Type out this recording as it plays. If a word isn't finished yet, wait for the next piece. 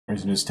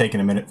reason it's taking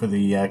a minute for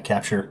the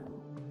capture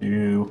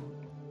to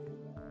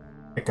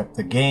pick up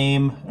the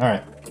game.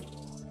 Alright.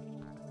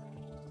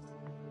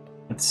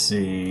 Let's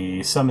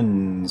see.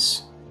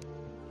 Summons.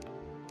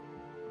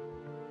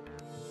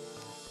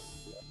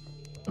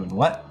 Summon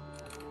what?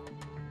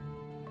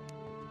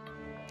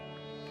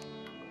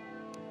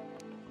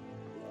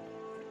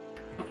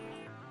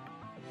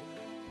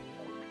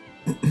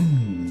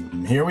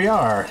 Here we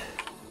are.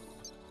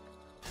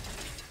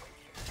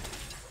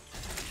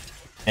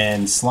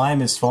 And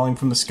slime is falling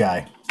from the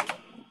sky.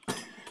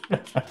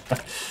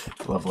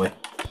 Lovely.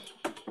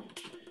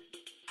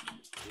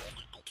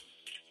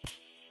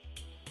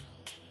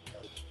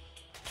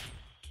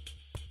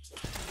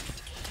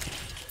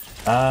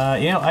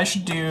 You know, I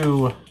should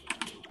do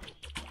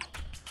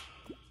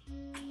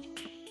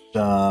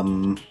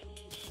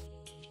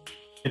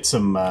get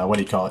some, what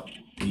do you call it?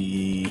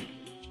 The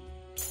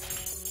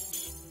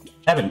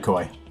Ebon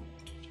Koi.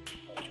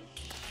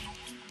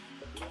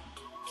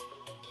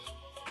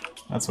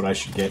 That's what I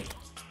should get.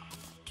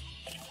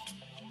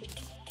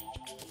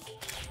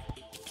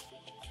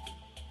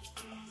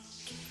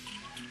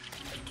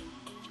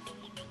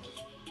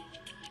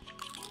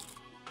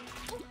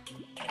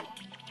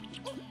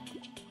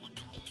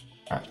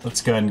 Alright,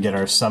 let's go ahead and get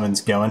our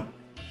summons going.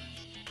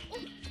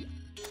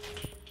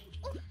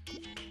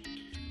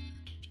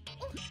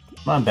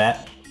 Come on,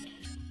 bat.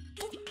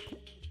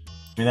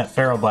 Give me that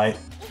feral bite.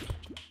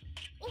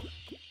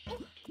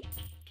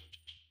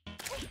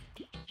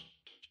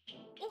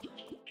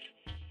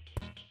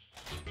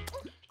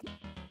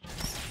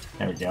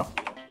 There we go.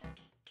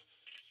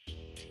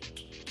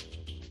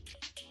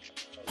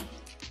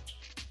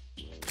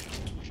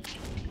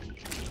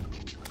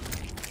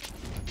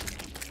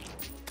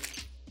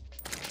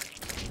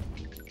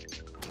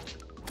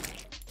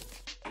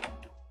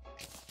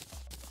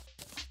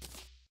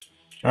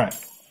 All right.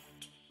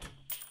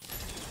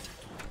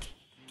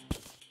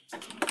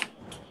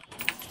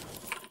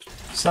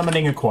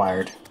 Summoning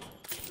acquired.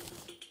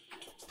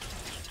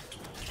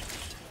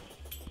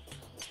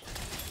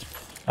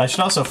 I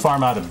should also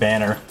farm out a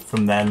banner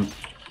from them.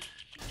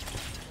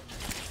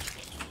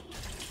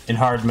 In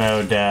hard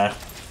mode,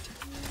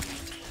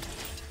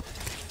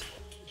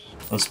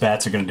 those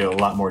bats are going to do a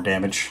lot more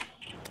damage.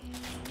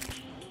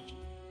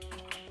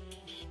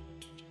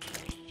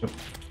 Oop.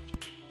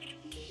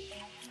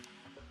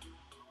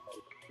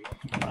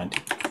 Never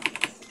mind.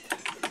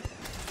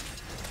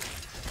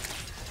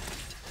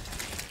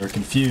 They're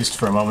confused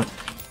for a moment.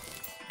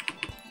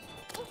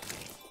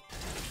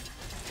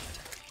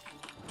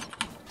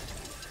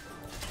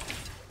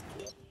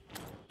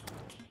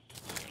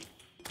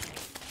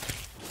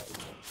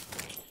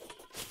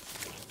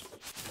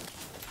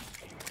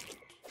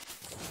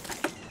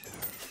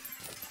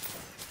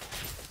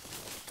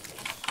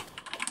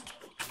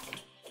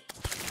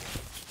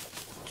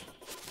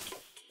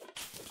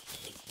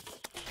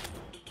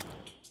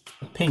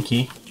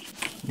 Pinky.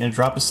 I'm gonna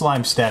drop a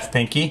slime staff,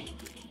 Pinky.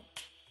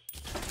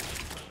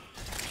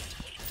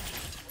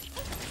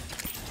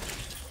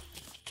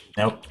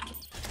 Nope.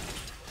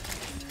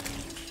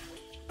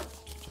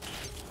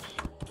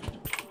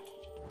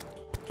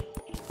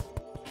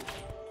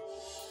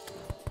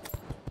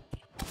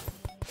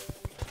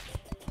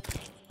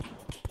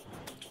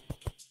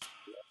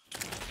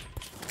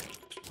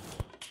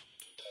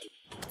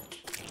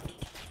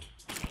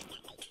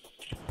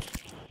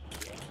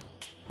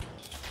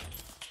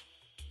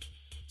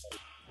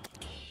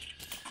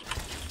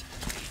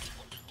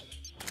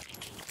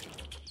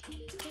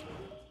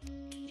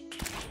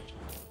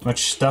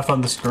 Much stuff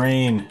on the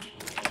screen.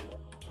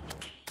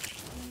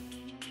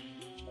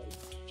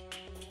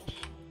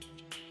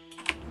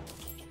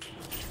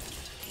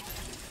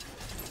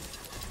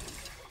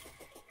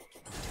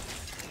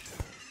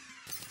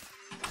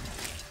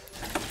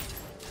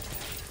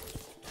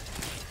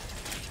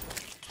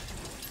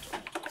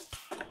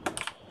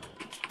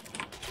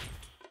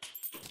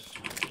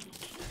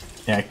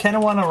 Yeah, I kind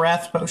of want a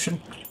Wrath Potion,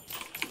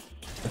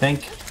 I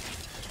think.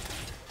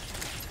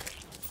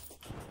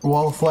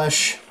 Wall of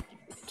Flesh.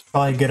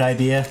 Probably a good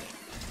idea.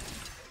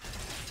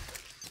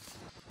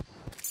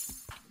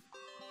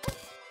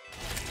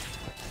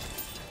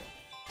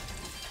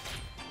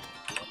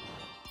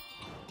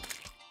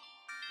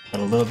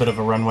 Got a little bit of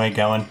a runway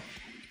going.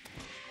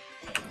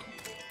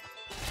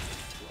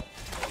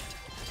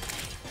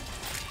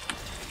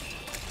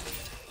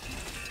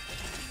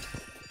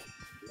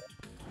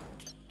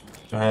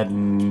 Go ahead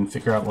and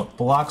figure out what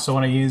blocks I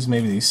want to use.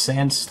 Maybe these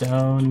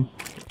sandstone.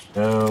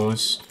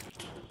 Those.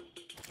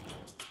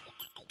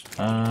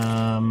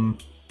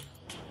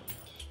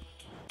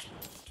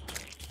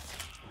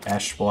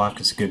 Ash block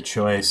is a good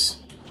choice.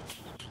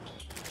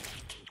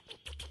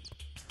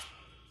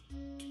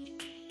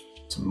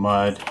 Some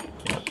mud.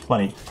 Yeah,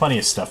 plenty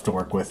of stuff to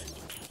work with.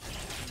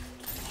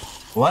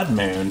 Blood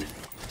Moon.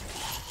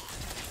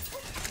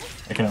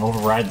 I can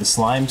override the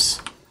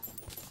slimes?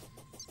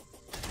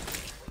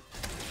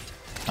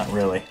 Not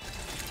really.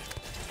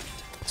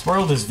 This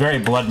world is very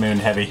Blood Moon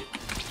heavy.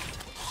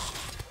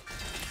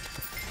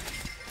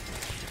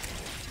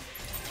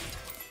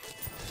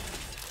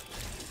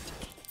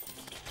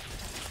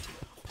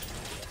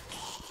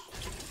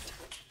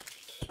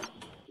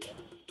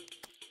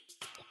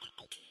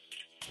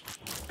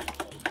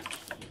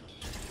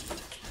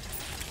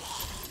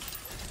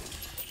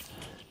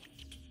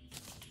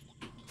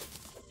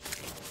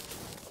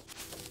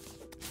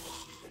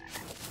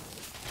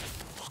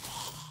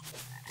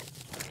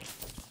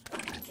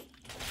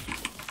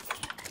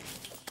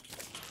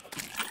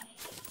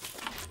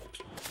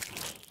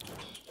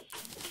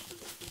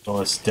 All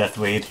this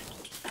deathweed.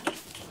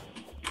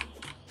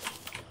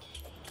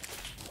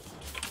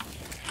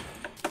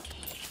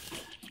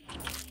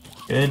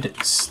 Good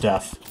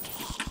stuff.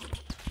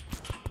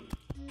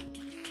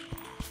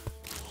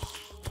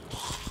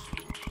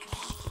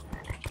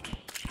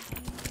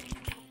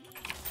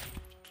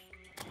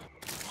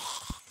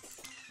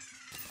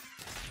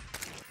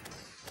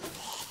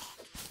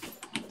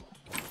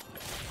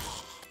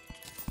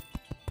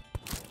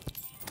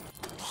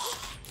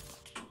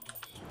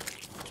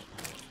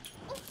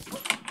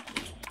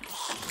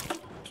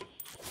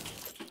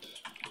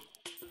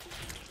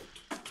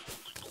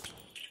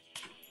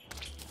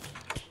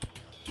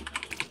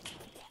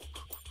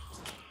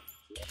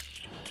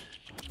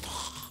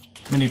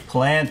 Too many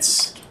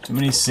plants, too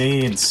many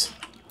seeds.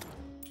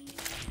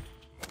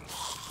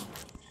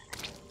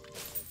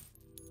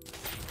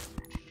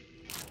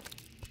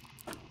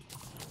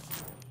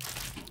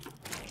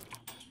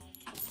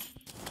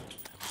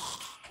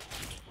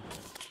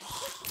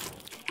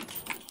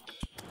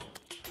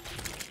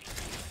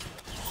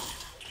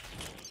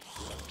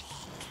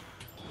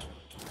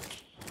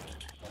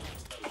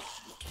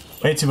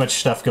 Way too much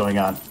stuff going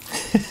on.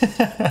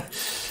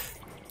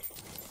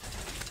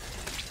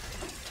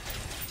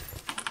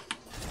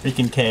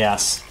 Freaking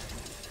chaos.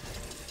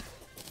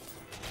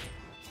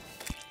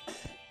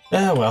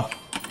 Oh well.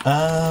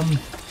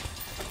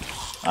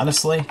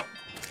 Honestly,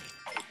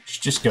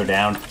 should just go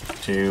down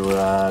to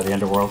the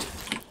underworld.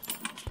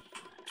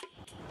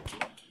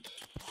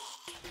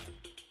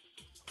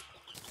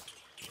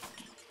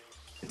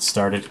 Get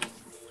started.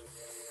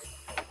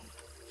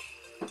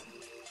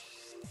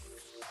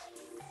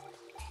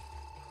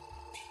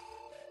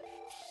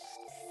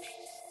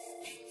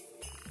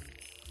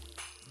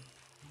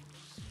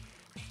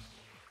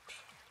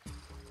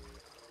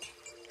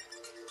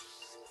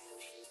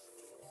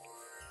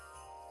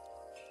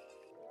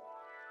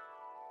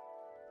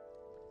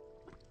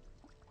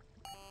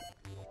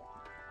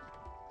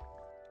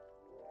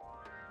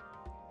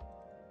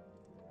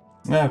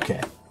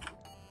 Okay.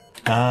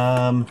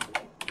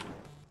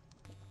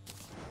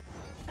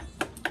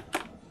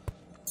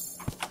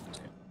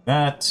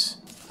 That.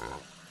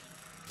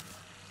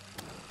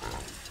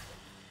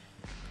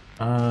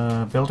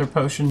 Builder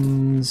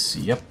potions,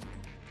 yep.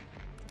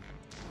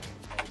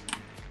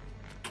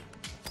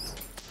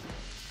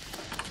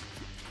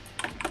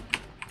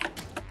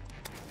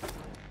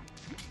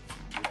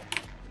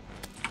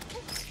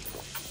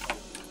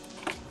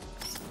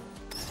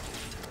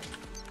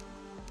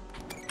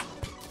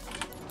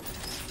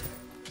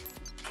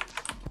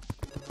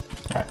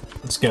 Alright,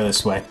 let's go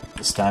this way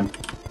this time.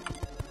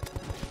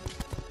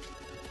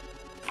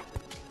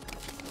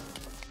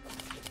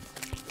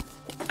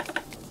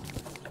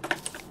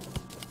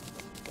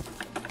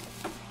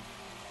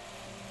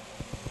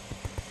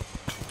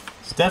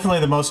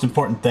 Definitely the most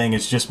important thing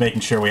is just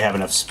making sure we have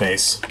enough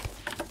space.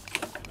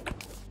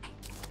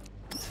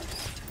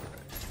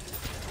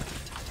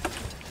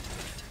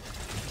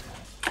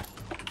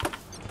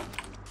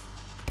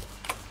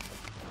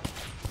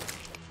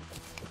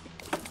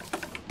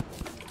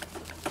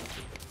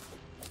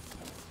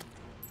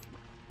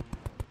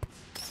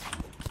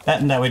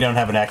 That and that we don't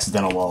have an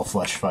accidental wall of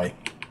flesh fight.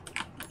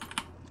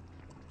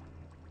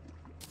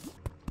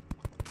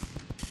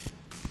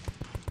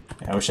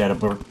 I wish I had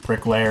a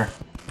brick layer.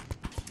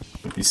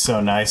 Would be so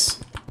nice.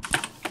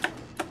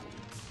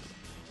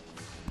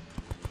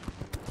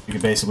 You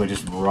could basically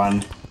just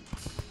run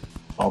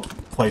while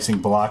placing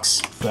blocks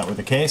if that were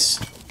the case.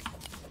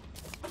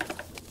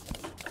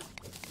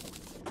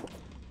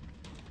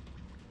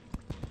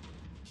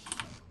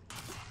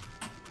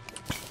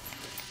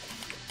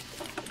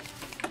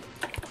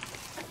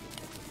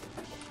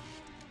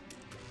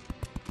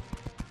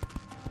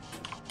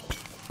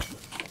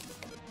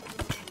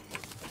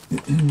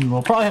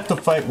 We'll probably have to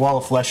fight Wall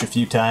of Flesh a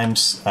few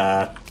times,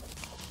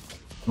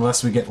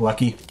 unless we get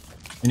lucky.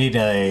 We need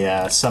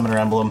a Summoner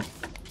Emblem.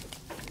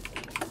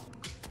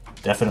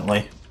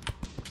 Definitely.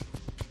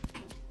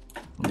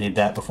 We'll need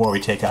that before we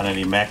take on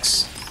any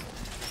mechs.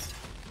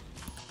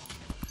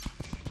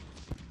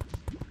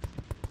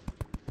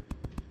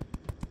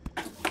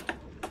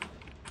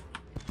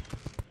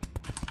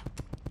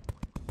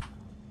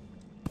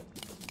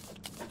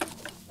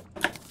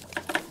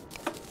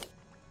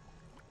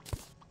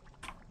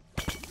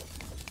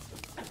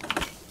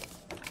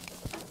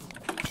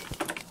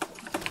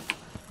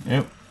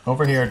 Yep,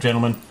 over here,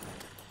 gentlemen.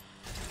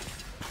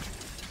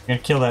 I'm gonna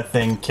kill that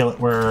thing, kill it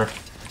where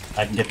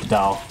I can get the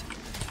doll.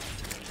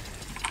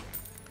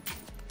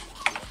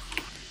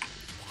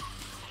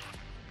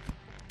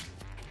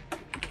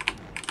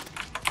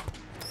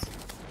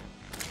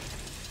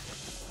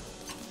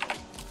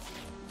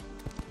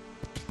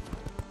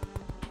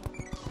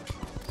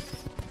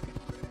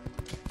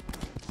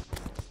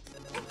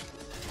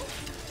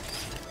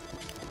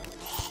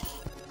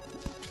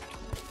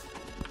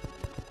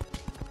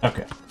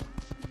 Okay.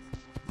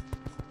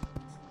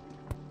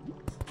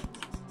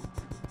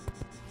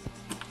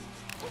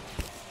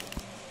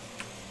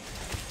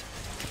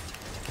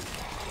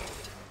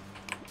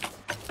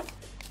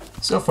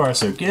 So far,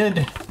 so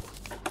good.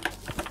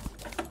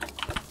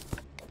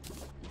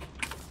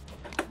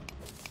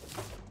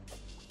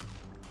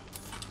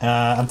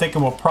 I'm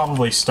thinking we'll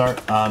probably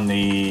start on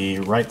the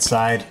right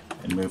side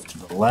and move to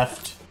the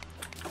left.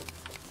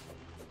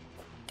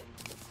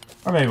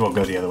 Or maybe we'll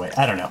go the other way.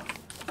 I don't know.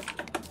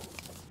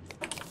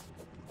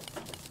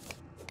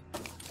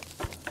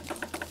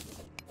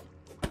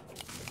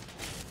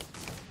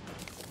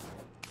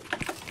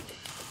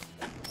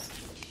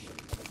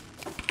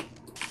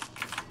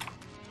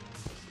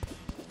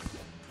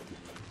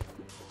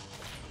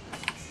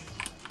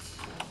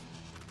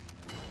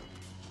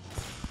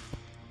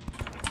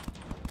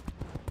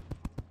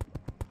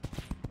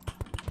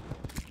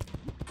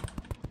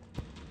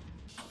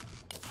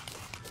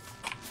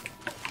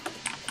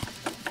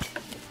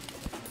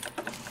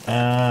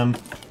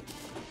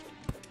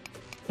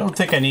 I don't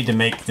think I need to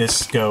make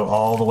this go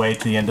all the way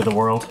to the end of the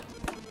world.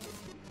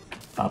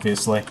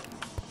 Obviously.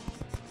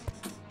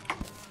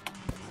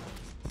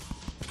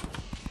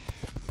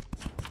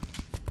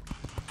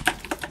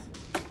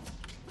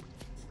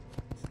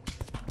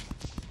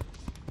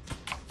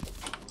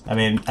 I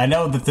mean, I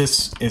know that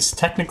this is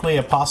technically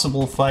a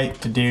possible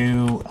fight to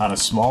do on a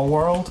small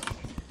world.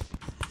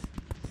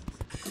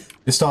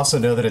 Just also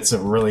know that it's a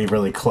really,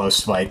 really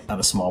close fight on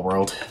a small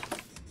world.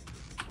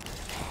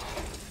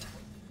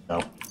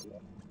 So,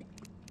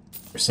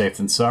 we're safe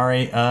than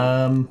sorry.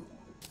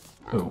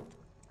 Ooh.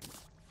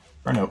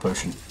 Burno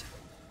potion.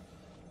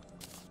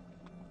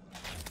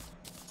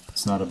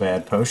 It's not a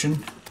bad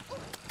potion.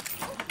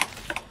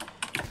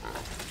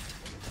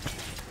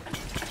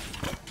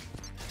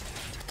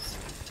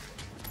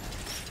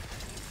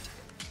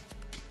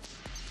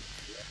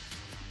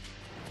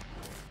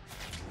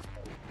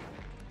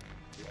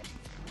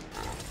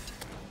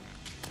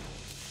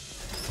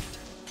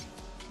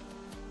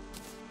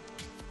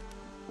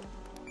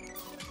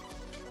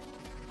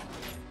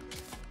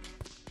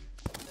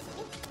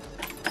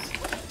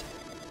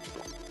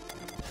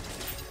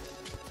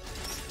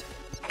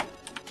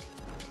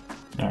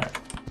 Alright.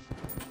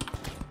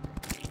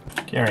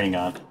 Carrying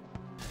on.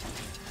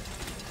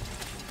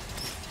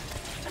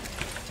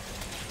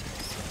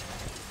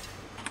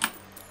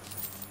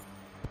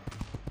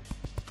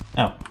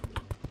 Oh.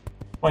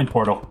 Coin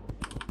portal.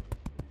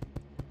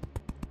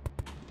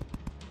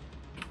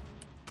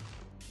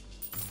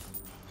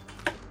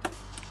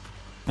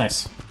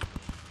 Nice.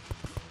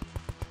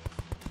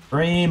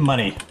 Free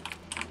money.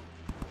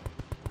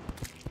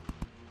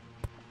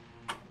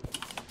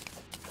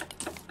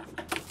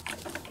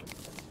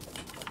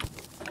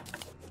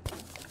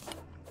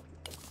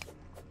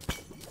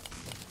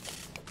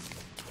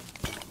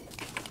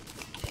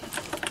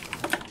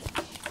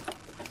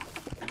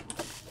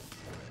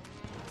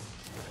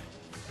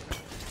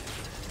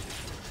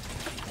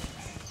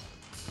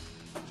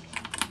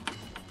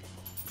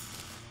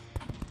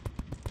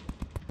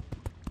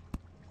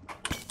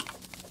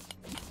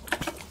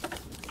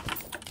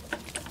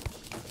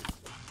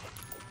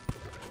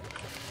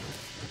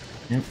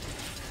 Yep.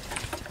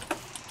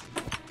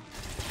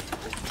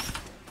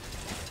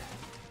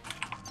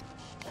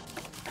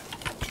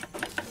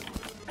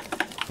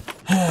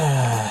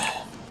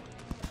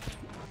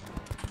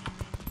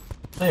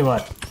 Tell you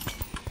what.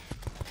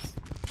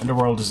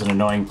 Underworld is an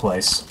annoying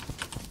place.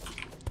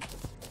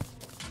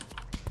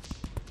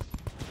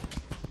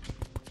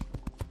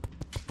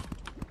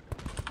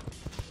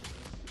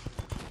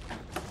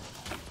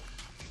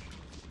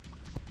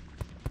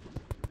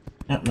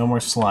 Yep, no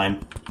more slime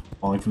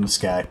falling from the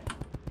sky.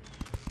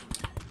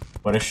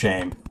 What a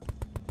shame.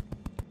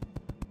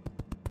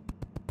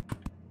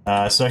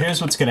 So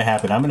here's what's going to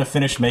happen. I'm going to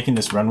finish making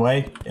this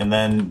runway, and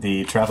then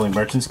the traveling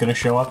merchant's going to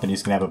show up, and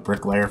he's going to have a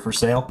bricklayer for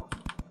sale.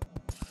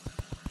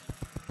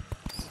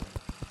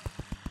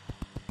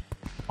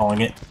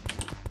 Calling it.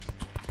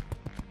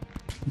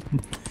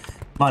 Come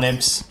on,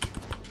 imps.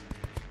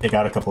 Take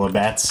out a couple of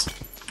bats.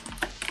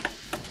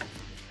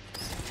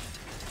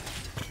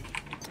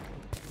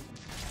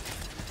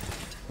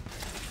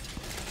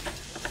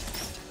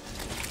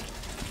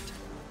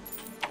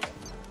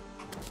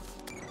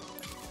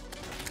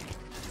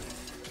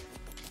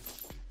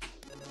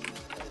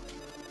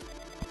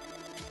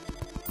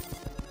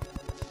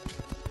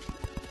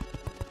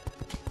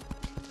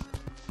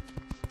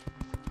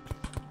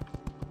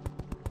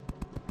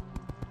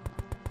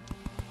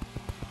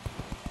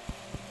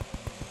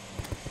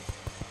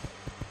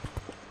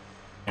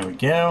 There we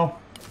go.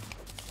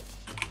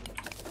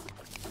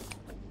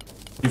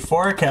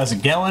 Euphoric, how's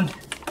it going?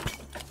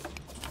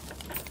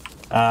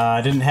 I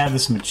didn't have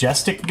this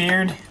majestic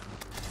beard.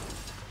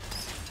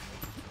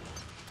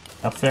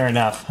 Oh, fair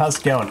enough. How's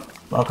it going?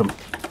 Welcome.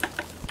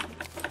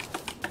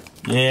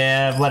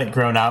 Yeah, I've let it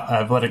grow out.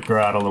 I've let it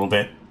grow out a little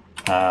bit.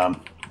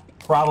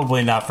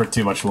 Probably not for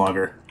too much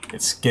longer.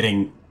 It's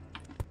getting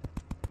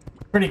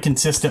pretty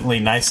consistently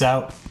nice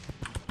out.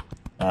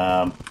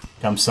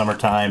 Come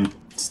summertime,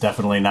 it's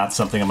definitely not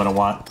something I'm gonna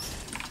want.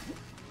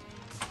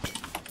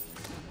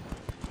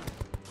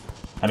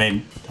 I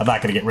mean, I'm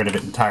not gonna get rid of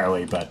it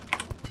entirely, but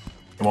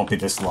it won't be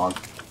this long.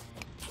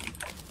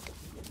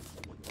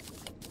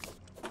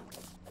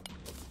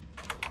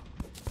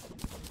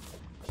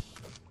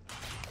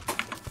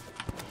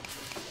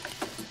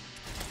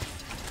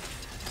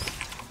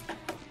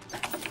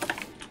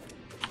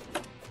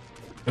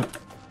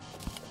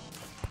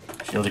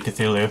 Guild of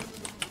Cthulhu.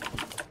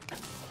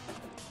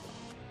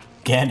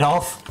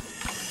 Gandalf?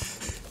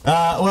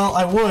 Well,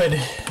 I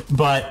would,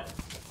 but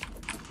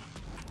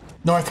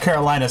North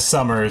Carolina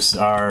summers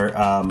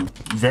are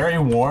very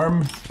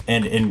warm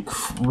and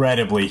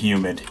incredibly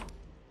humid.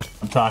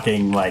 I'm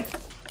talking like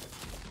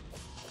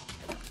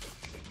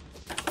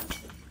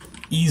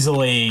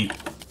easily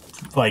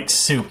like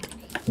soup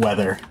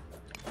weather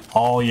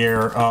all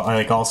year,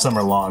 like all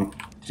summer long.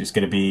 Just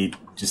gonna be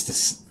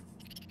just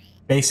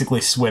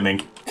basically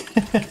swimming.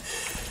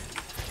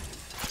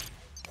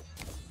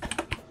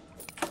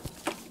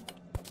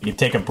 You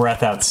take a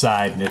breath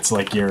outside and it's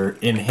like you're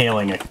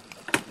inhaling a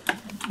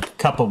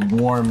cup of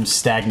warm,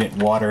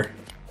 stagnant water.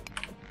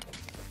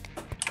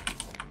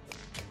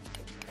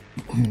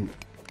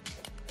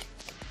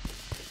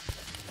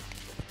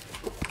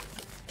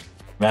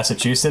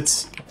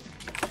 Massachusetts?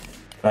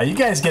 You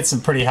guys get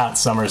some pretty hot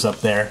summers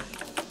up there.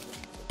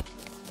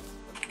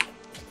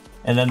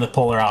 And then the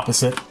polar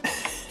opposite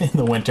in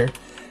the winter.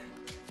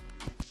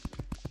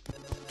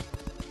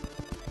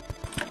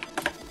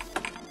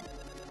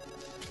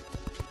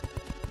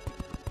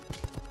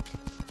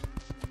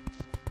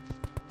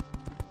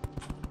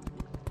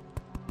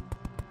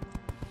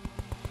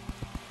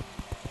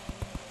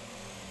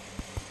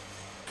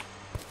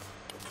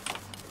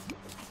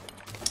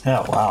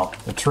 Oh, wow.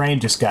 The terrain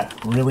just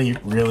got really,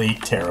 really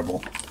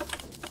terrible.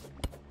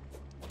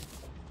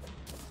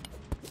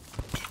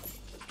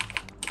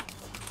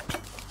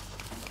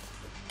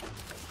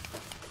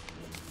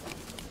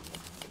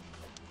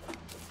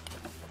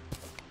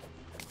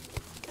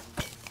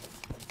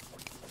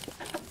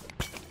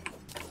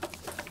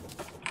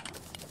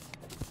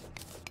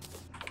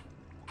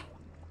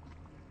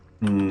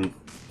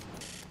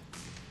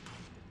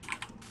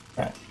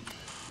 Alright.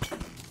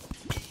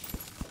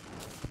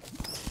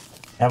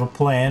 Have a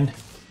plan.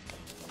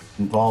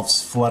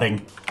 Involves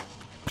flooding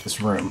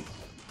this room.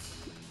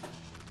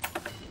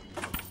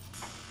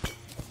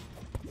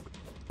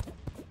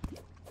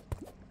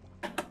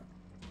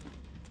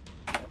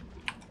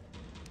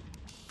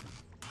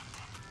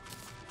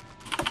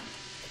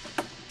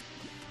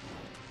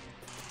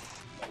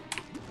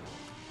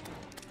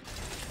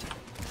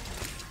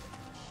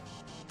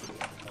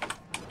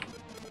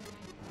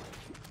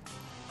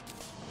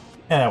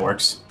 Yeah, that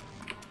works.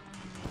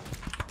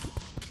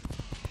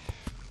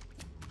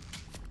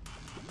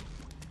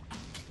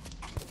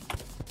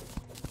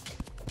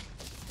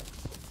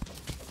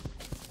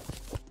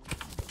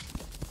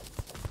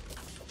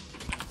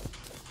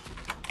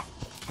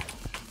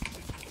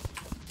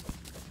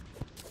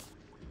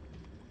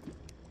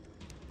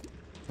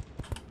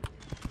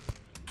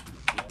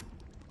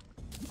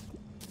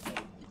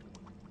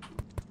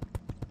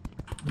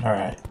 All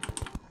right.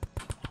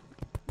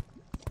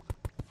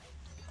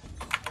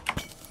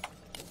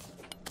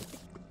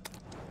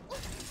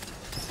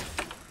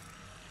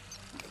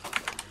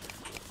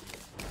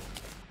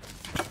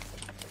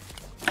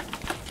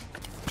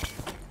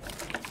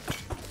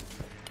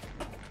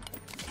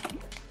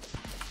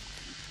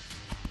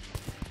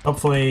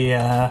 Hopefully,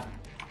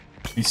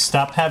 we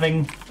stop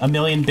having a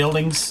million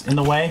buildings in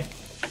the way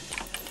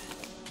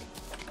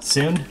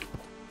soon.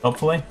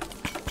 Hopefully.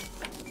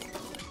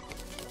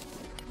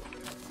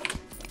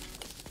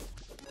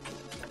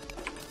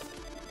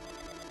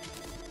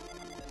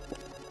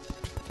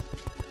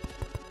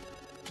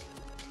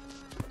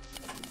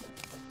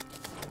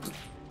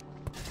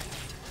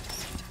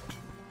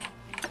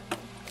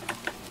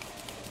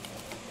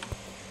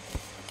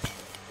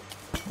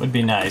 Would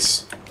be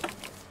nice.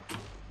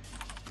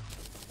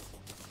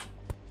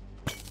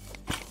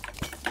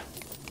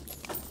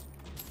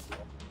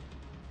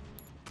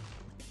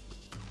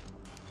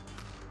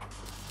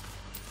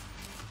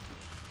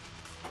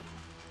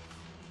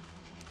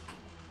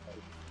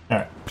 All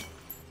right.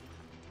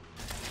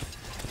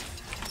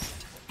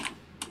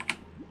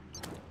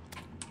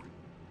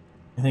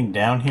 Anything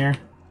down here?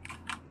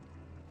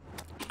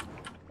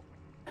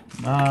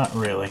 Not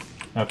really.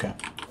 Okay.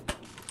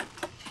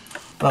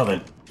 Well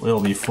then,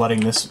 we'll be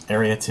flooding this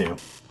area too.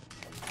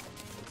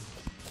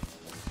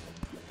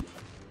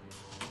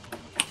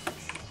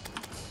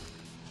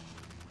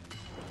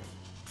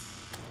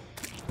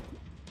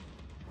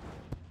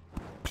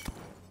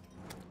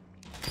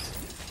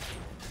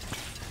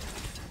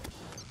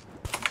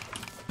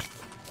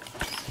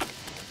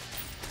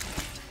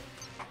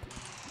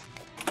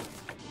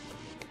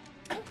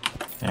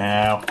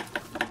 Ow.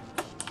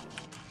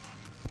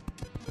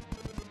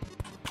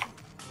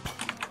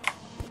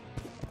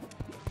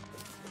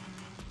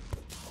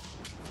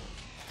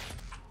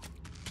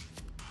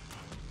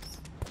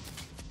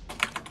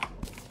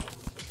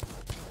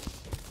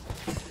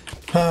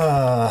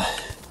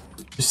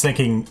 Just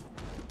thinking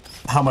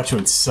how much it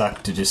would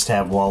suck to just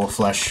have Wall of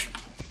Flesh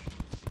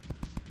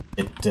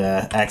it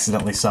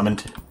accidentally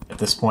summoned at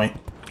this point.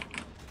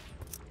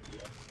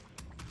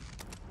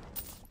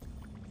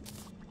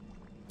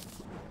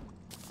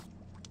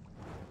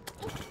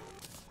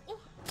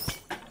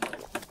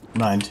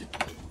 Mind.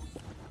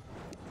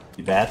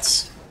 The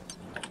bats.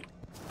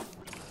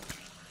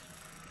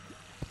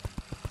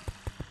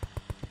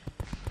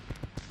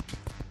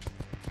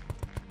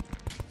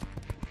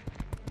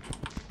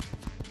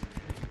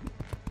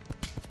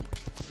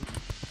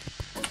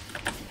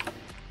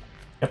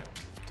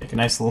 Take a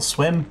nice little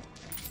swim.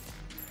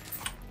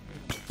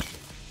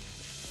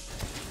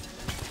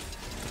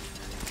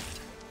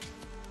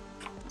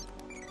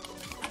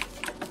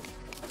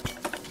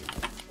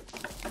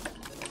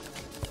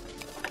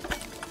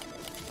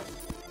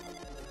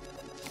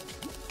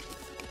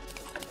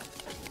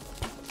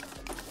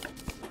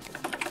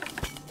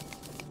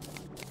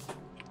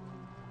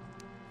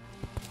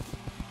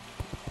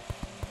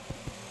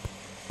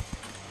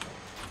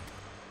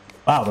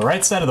 Wow, the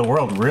right side of the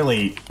world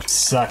really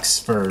sucks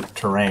for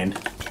terrain.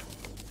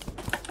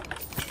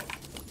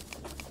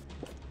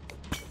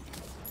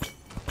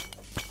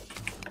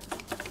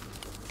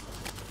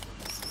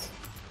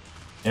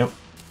 Yep.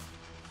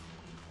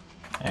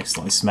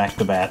 Accidentally smacked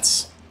the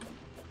bats.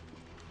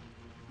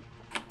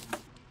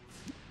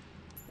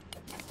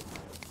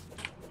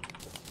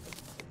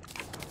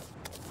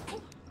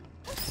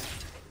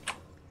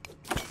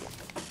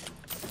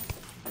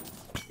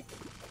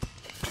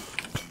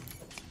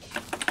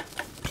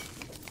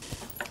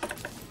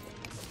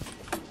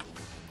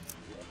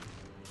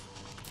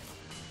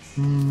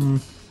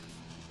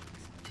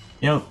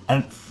 You know,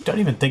 I don't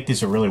even think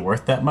these are really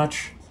worth that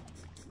much.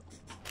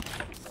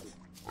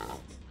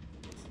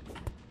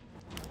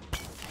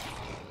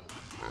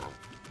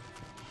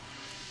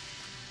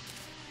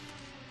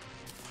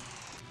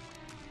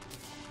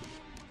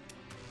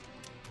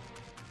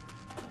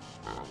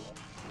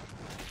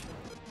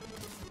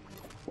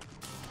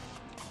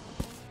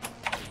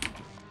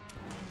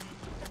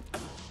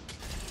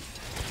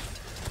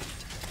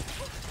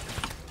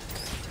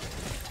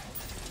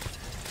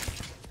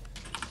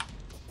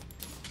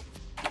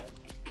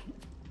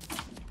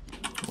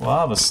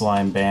 Lava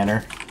slime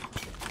banner.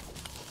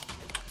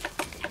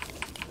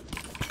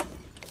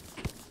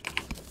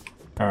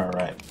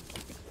 Alright.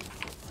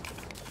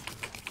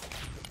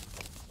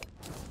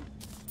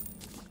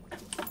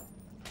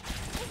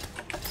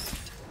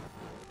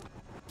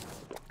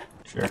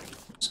 Sure.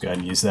 Let's go ahead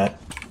and use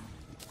that.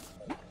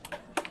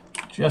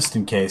 Just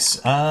in case.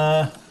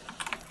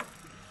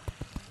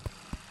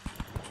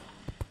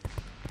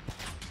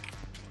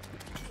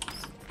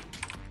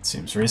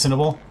 Seems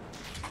reasonable.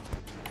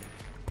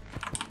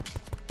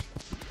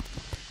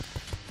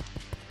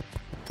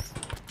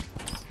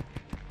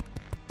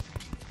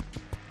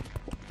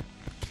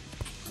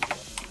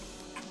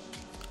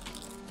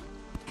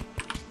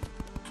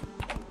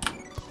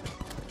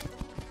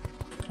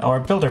 Oh, our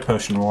builder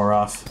potion wore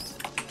off.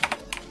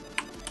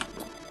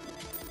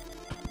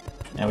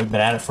 Yeah, we've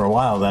been at it for a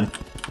while then.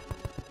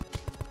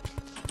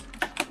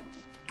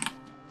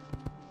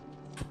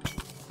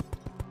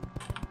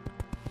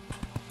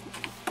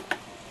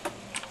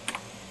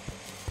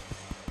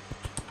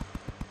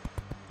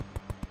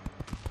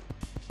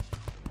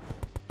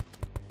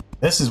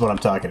 This is what I'm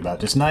talking about.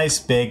 Just nice,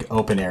 big,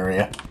 open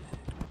area.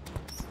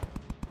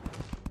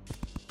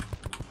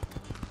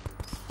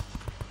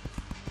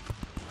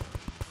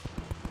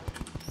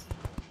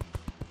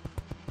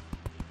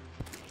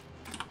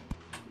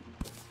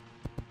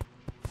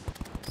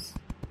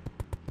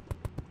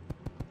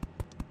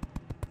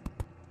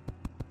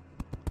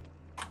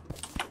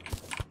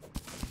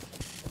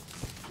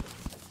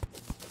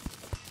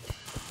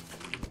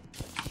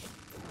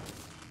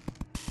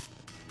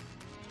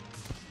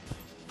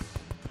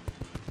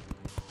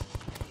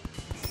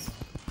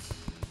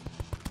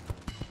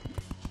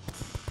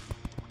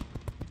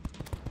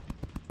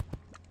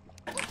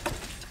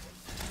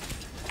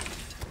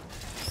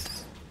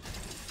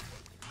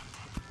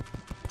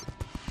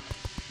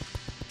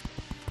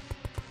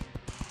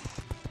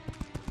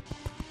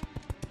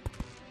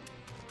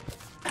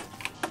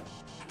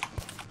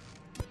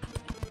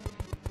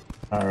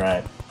 All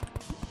right.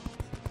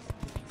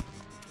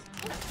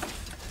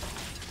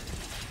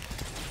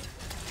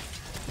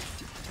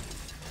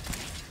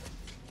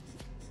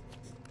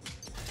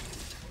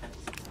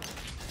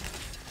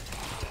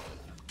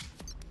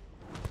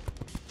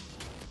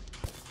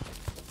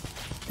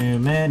 Too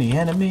many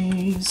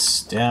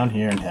enemies down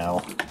here in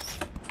hell.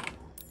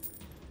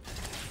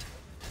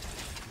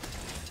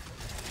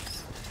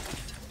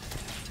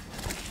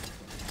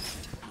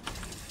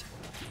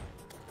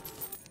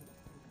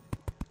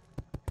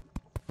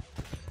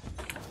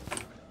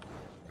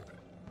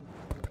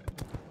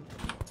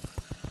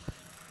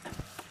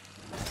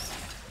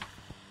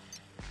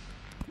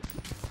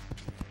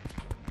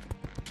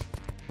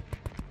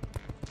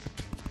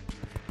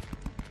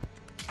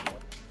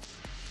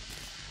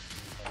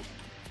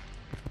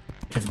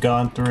 We've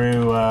gone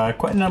through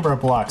quite a number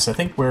of blocks. I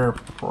think we're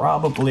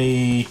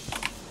probably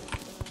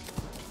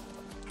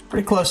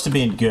pretty close to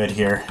being good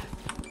here.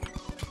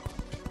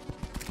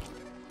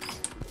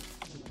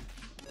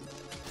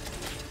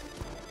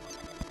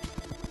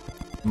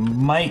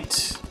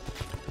 Might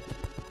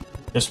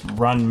just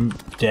run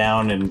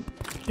down and,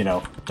 you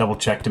know, double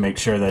check to make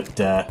sure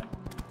that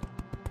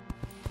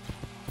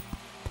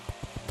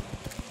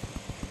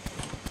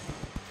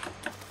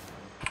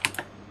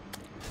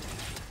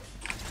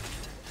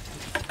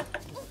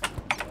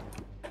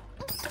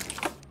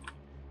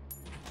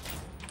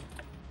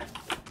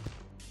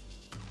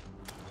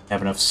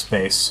have enough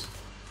space.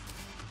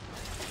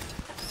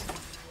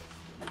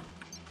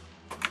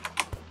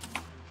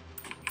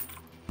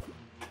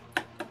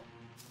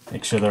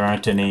 Make sure there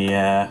aren't any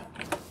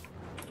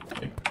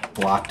like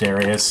blocked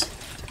areas.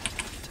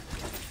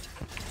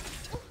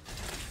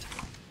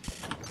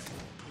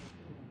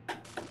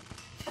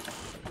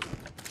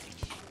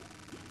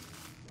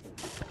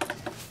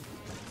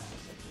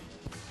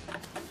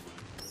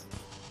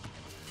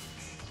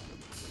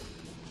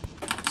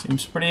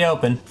 Seems pretty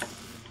open.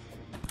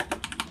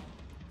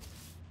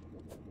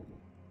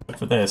 But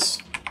for this.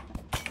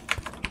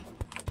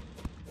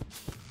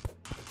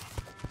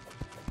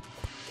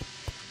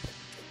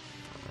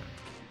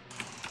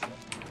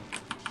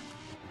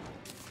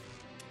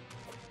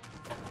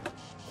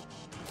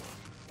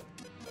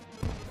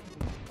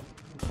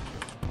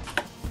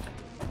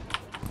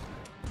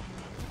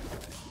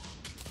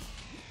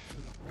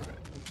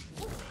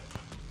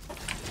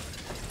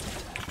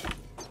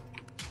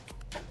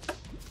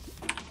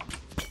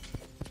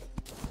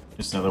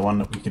 Just another one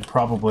that we could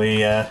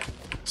probably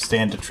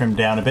stand to trim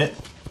down a bit.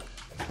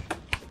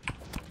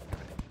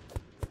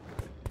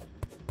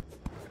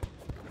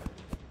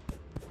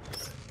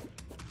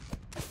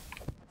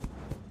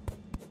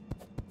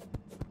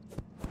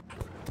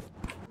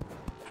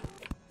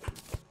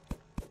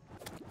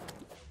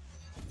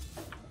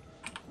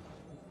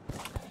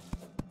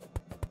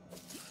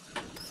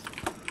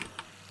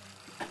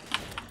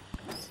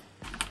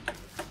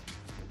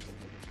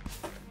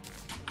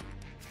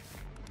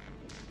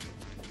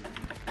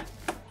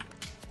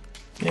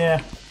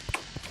 Yeah,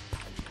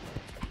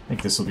 I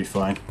think this will be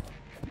fine.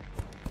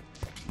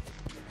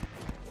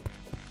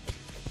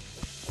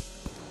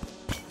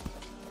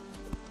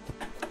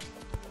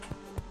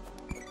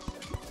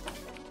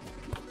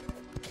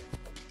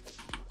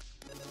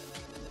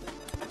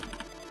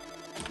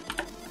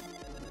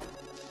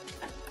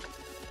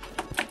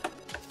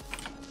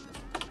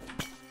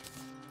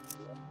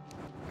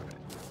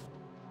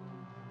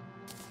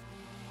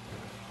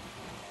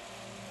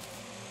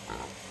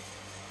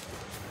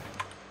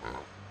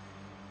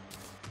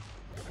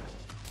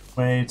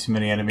 Way too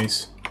many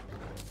enemies.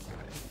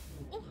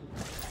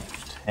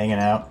 Just hanging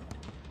out.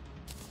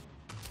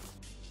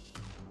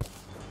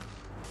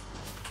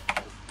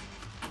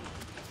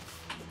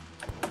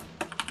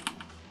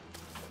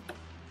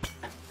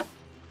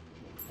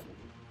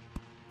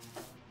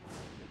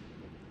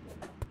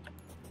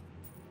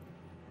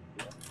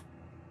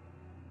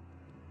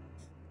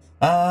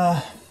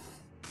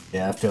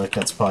 Yeah, I feel like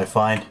that's probably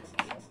fine.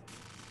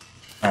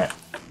 Alright.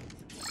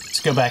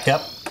 Let's go back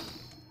up.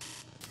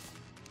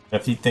 A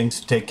few things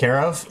to take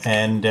care of,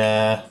 and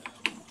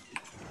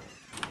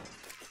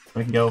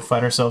we can go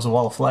fight ourselves a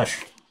wall of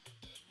flesh.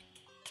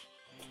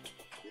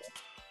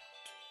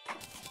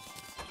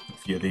 A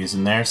few of these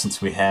in there,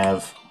 since we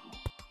have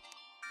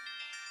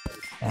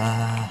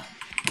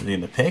really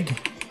in the pig. A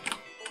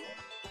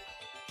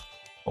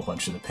whole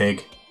bunch of the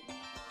pig.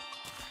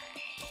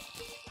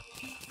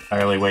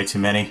 Entirely way too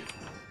many.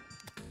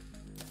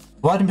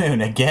 Blood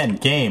Moon again,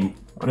 game.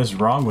 What is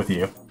wrong with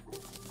you?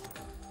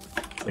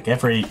 Like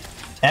every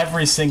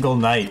single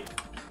night,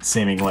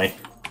 seemingly.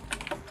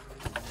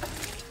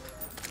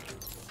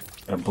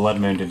 Got a blood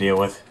moon to deal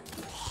with.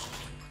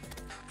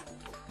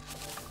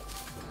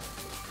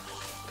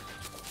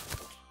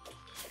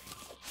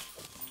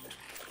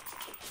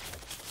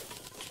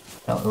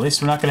 Well, at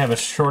least we're not going to have a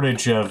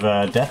shortage of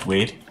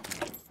deathweed.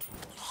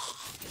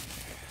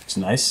 It's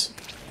nice.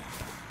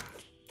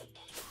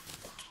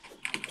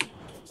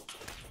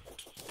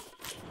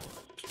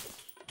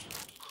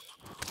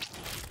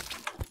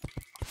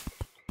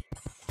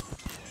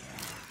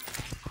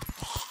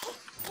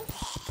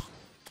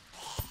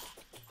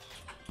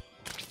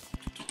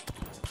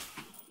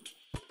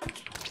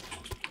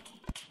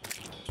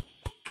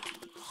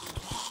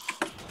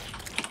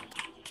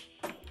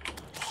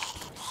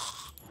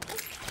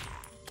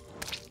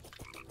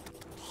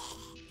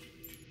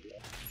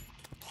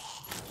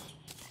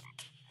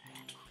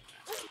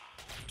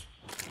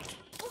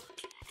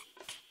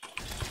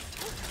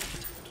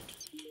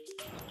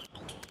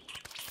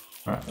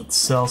 Alright, let's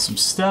sell some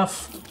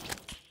stuff.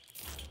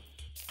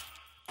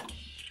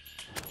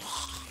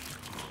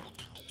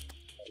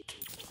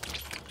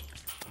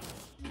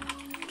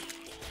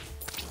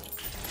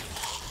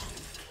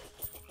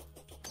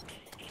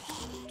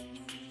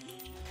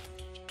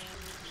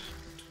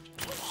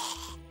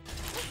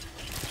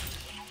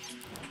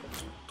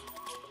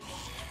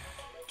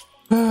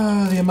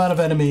 The amount of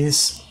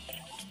enemies.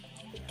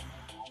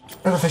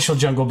 Artificial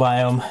jungle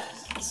biome.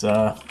 It's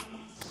a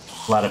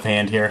lot of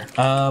hand here.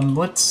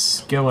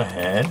 Let's go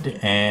ahead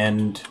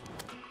and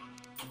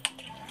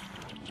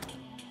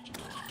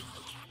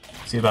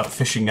see about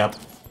fishing up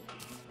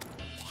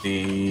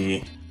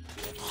the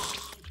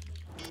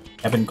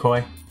ebon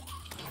koi.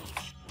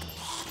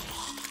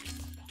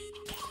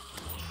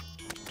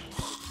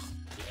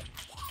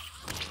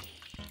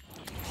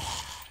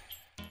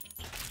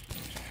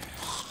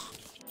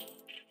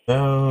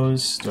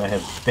 Those. Do I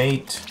have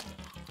bait?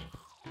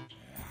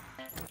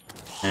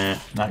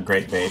 Not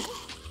great bait.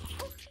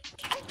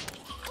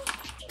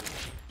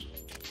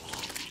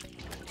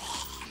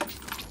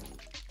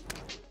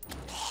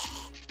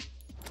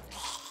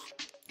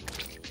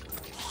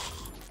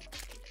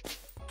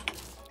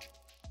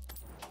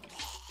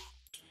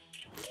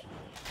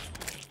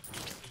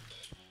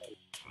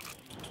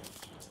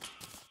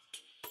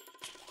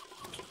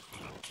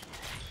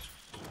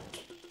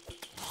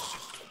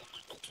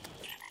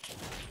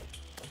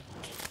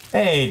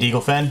 Hey,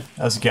 Deaglefen.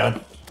 How's it going?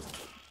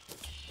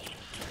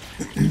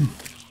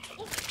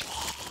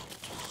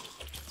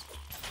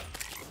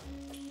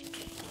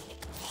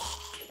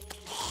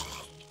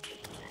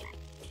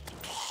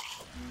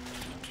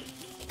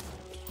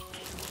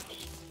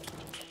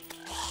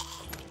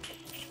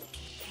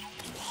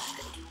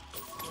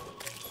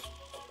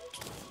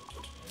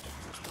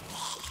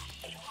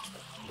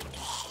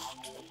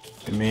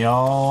 Give me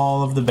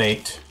all of the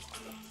bait.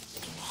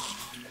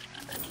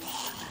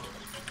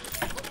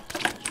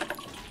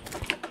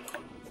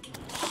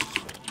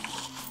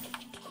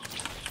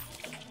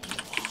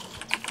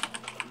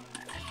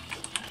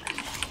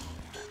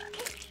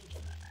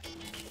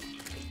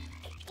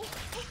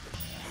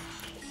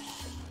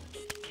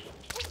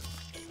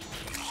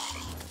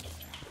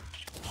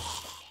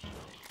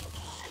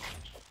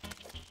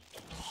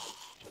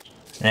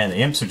 Man, the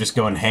imps are just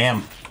going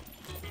ham.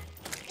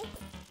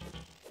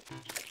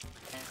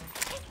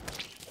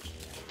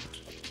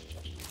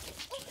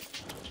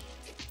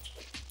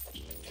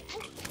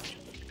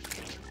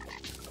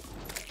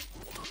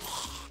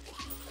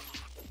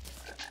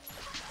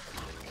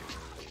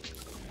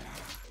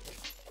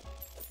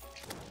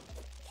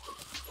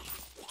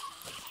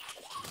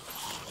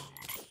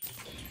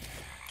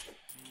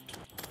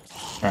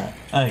 Alright,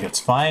 I think it's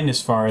fine as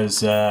far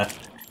as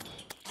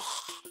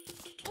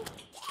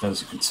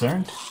those are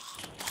concerned.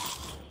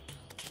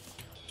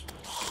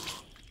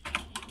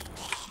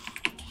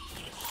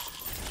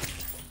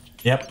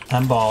 Yep,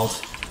 I'm bald.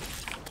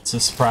 It's a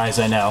surprise,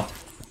 I know.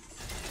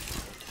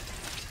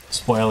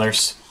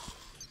 Spoilers.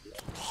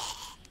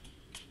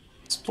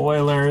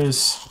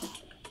 Spoilers.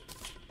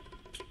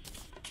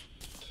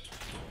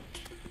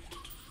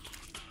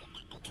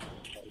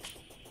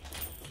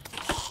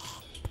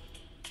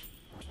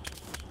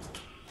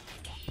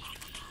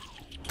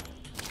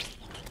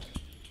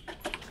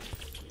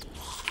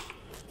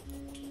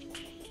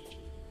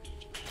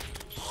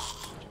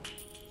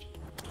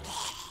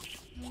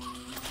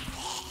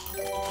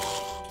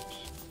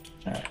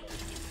 Alright.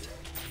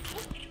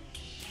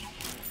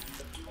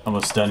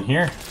 Almost done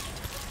here.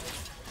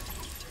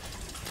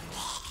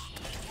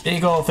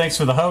 Eagle, thanks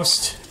for the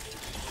host.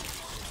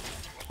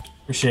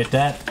 Appreciate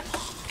that.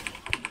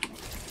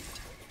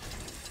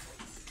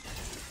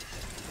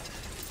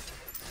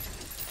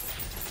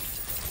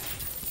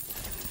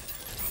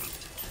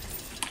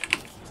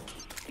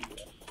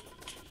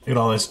 Look at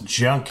all this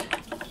junk.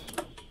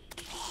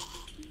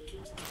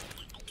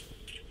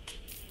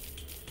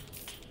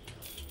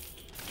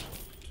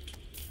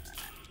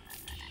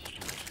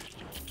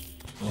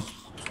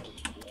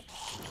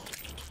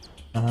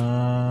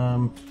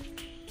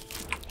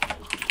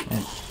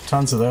 And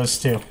tons of those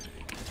too.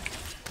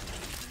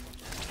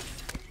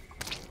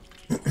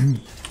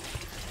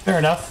 Fair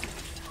enough.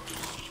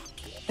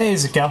 Hey,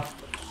 Zakel.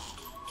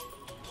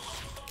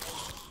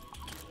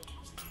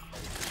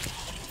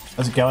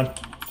 How's it going?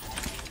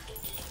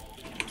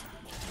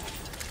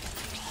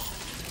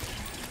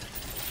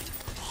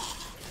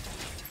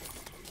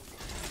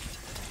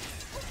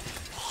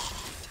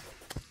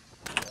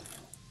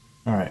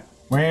 Alright,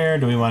 where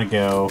do we want to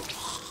go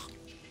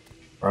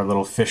for our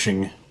little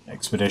fishing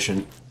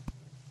expedition?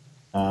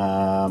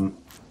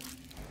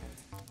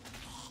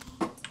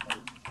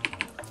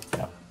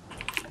 Yeah.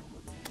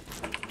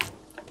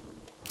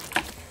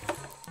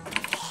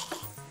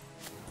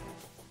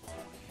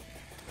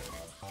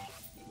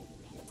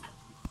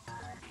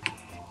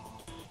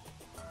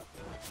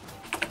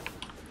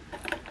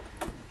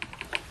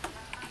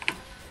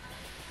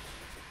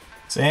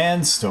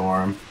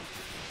 Sandstorm.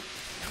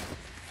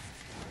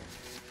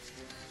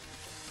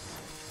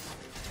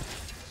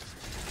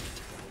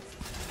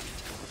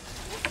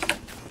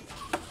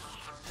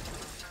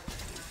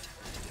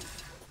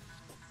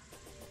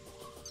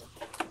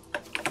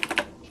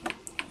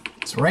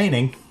 It's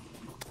raining.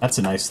 That's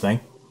a nice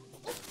thing.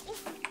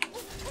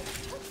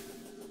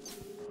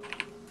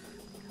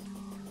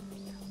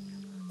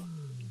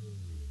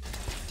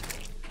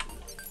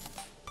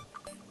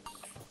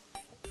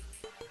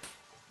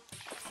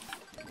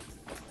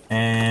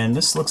 And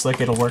this looks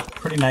like it'll work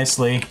pretty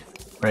nicely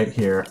right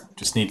here.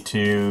 Just need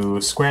to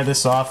square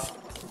this off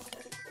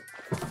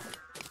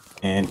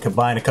and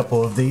combine a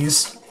couple of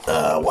these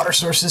water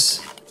sources.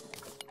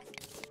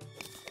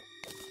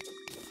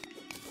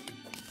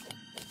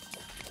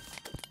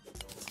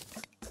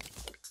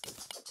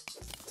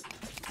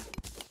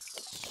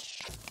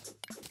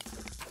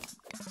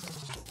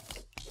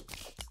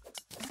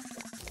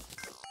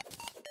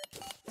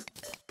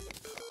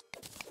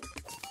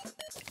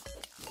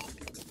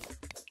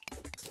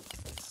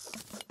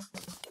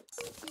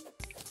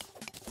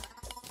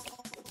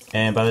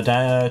 And by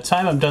the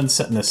time I'm done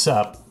setting this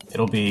up,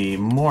 it'll be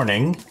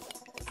morning.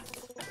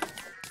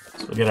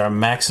 So we'll get our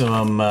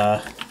maximum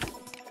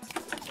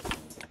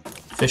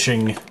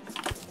fishing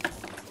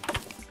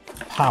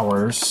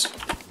powers.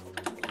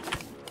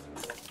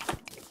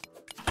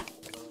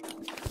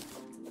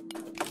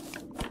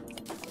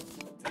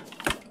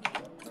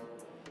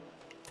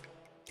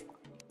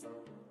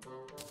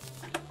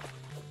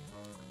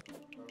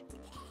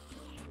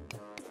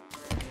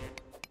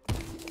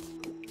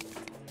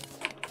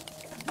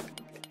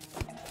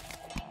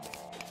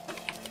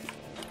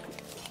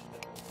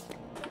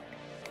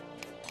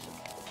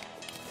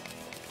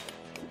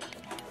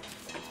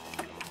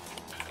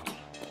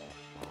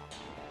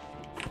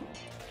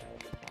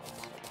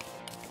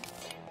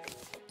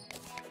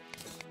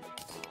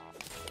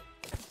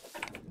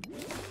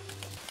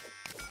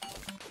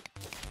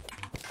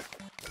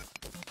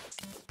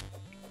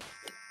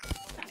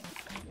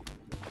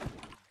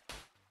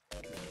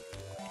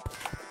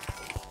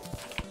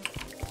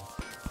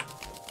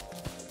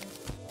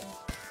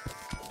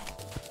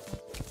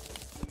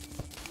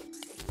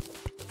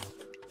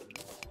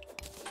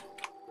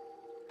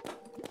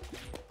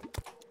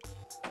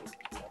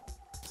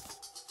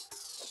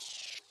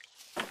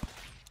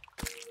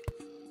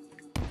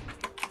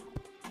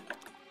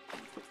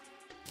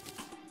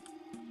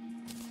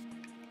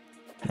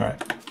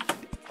 Alright.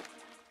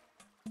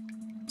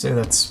 So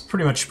that's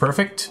pretty much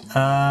perfect.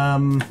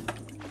 More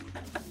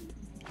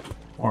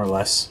or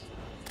less.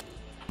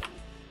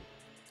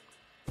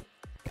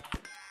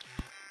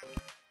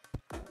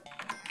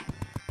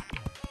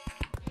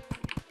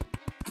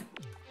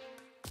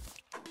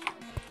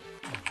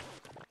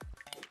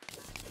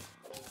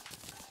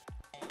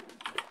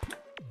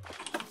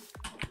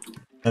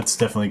 That's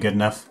definitely good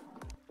enough.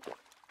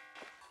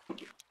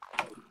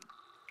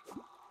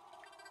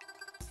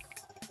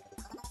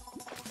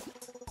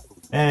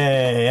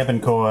 Hey,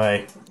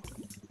 Ebenkoi.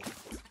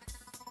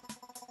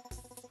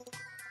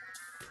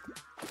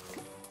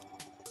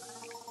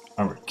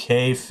 Armored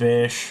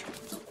K-fish.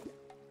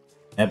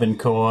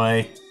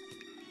 Ebenkoi.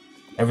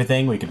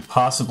 Everything we could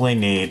possibly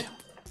need.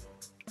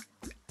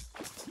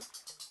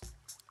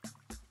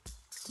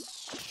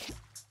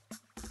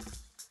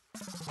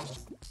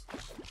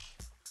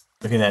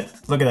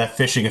 Look at that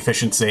fishing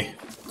efficiency.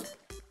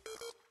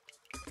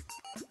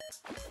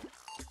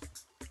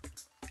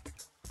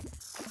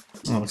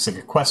 Oh, looks like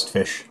a quest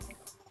fish.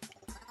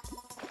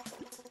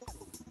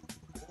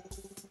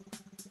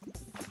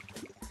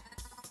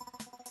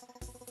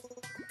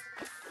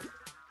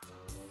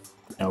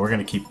 No, we're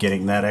gonna keep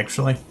getting that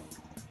actually.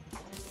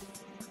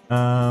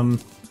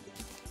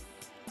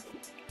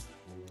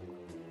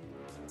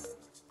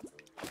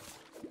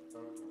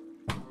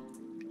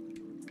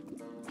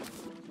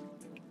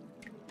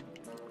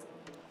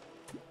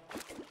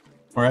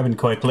 More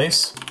Ebenkoi,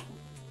 please.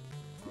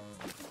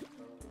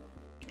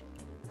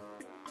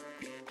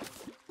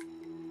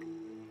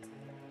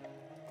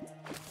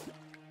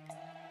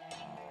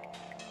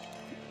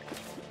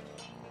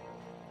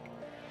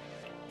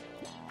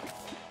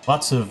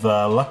 Lots of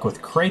luck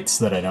with crates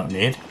that I don't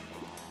need.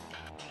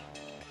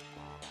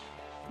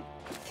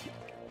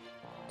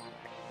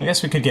 I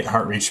guess we could get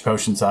heart reach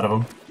potions out of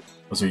them.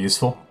 Those are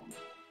useful.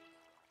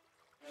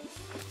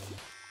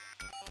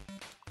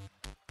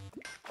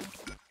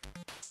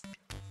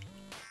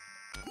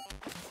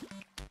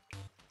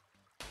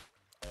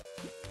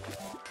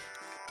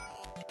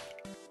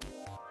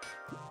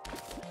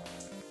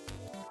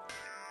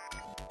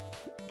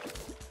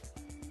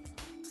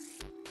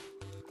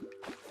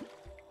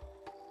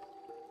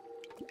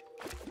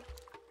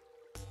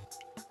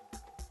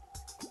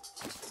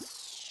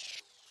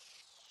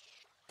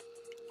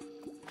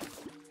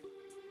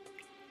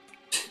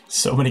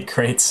 So many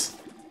crates.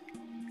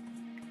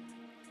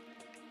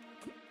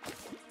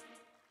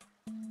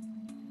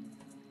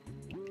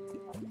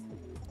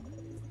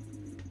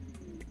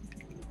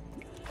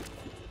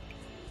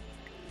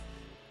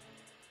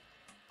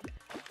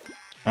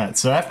 Alright,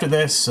 so after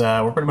this,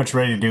 we're pretty much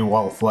ready to do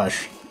Wall of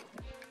Flesh.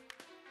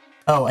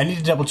 Oh, I need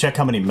to double check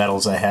how many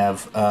medals I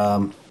have.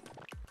 Well,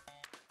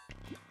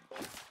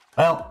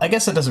 I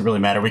guess it doesn't really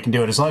matter. We can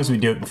do it as long as we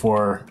do it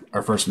before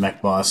our first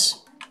mech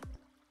boss.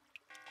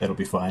 That'll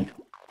be fine.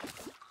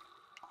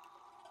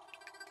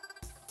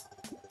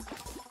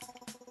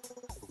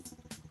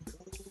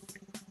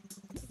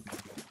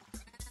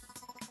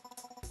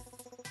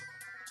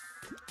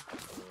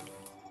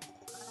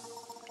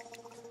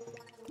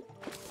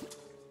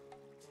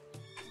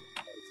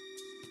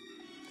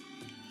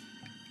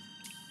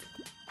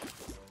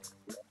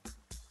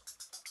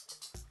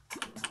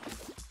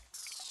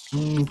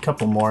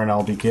 Couple more and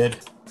I'll be good.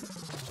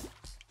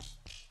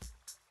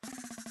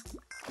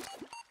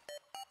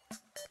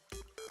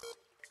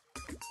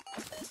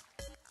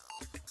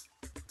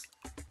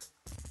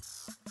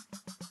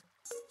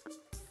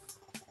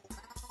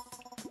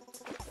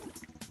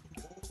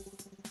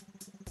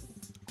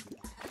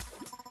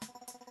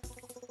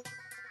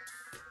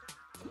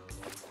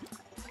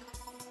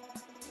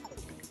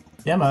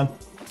 Yeah, man.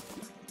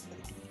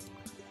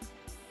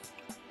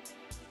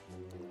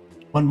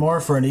 One more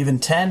for an even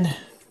 10.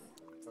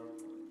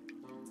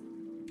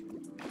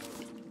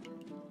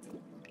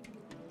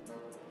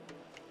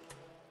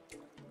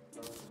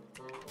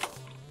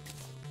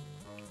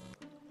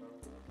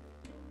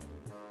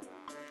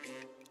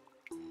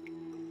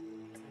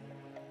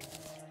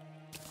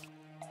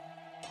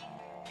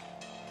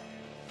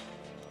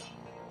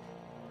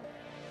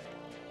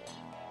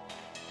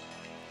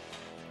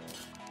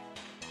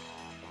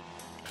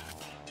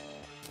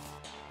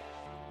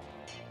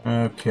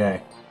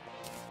 Okay.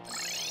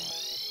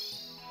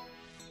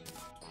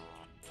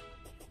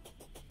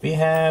 We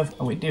have...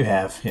 Oh, we do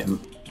have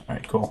him.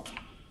 Alright, cool.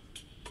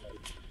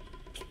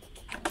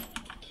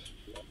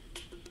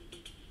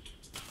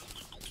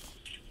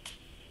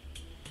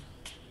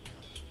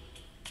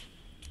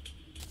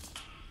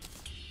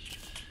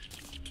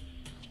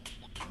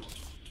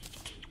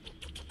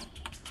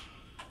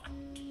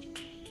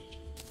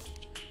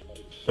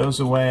 Those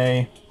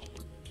away.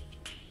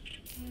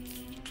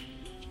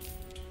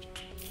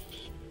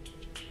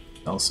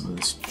 Sell some of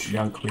this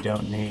junk we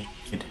don't need.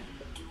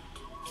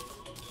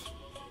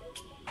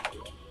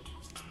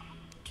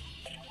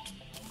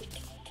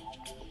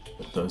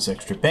 Put those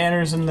extra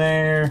banners in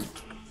there.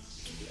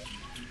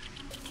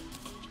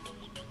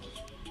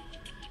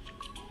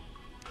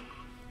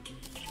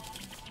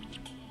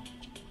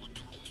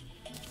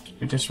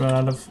 just run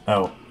out of...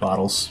 Oh,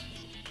 bottles.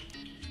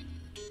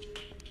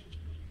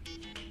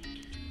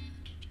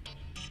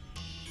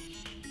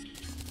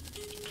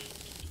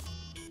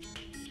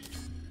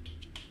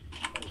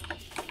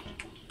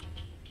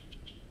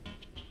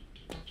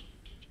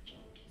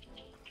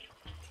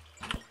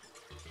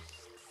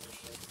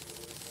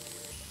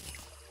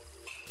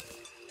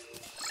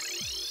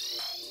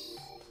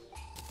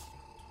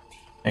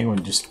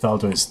 Penguin just fell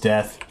to his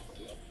death.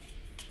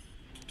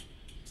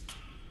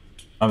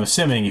 I'm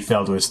assuming he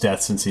fell to his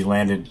death since he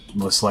landed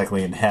most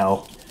likely in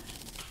hell.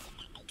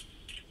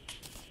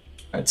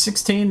 Alright,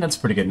 16, that's a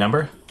pretty good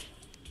number.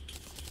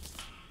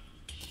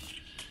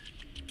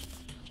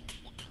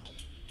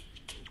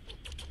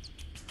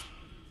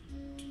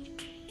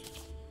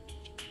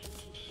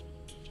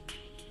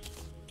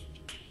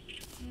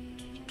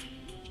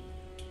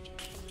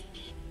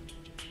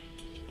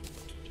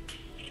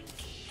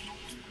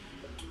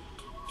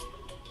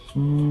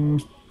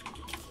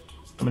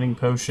 Summoning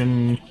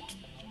potion.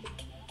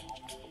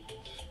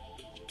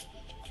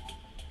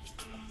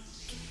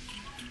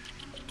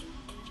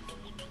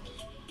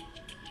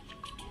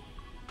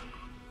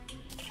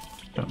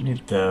 Don't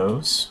need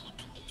those.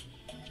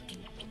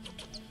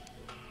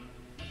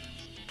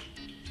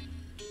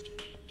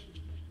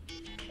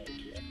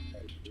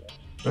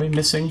 Are we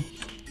missing?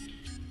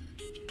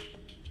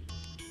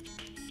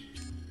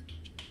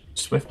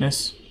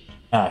 Swiftness?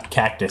 Ah,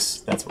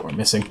 cactus. That's what we're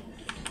missing.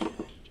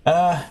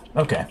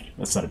 Okay.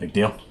 That's not a big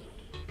deal.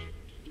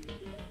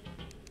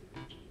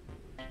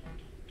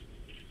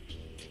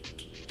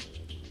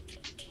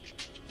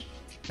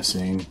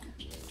 Missing.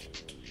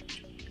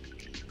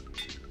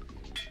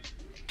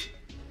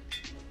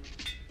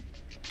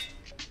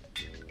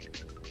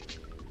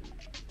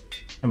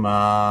 Come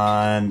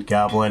on,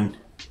 goblin.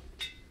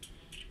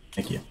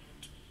 Thank you.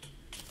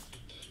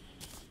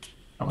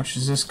 How much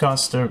does this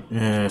cost?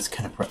 It's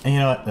kind of... You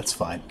know what? That's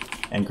fine.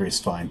 Angry is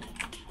fine.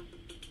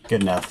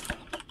 Good enough.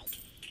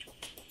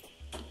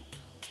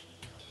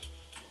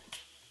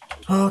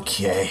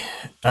 Okay.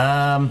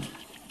 Time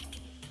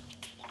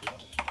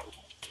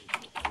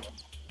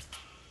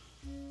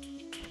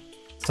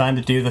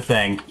to do the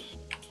thing.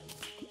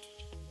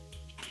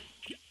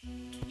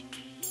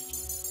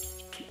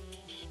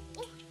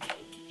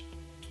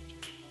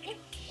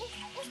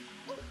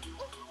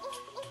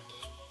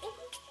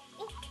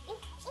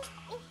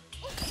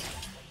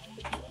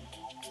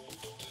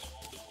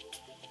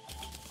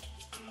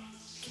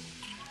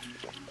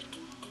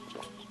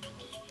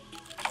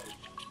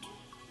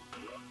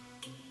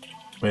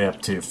 Way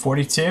up to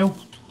 42.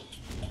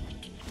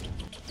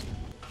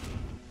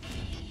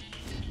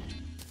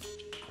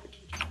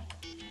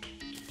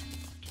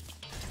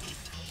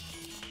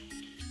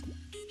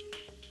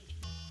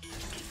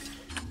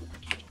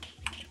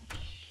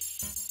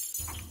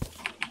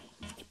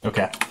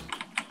 Okay.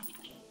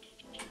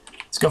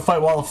 Let's go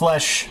fight Wall of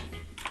Flesh.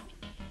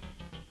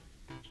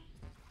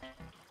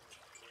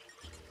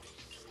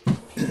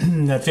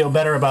 I'd feel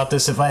better about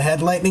this if I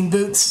had lightning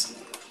boots.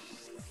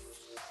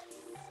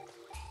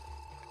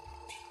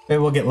 Maybe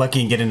we'll get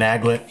lucky and get an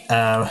aglet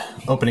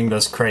opening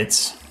those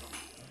crates.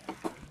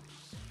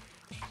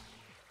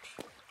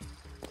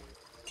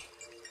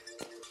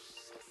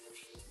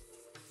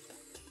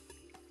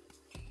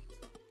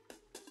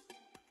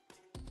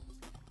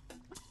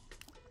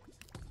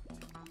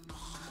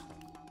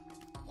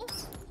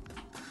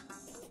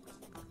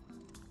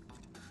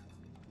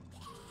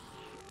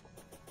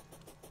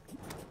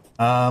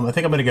 I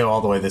think I'm going to go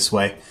all the way this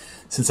way,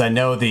 since I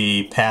know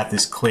the path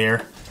is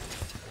clear.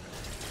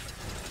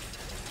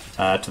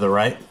 To the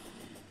right.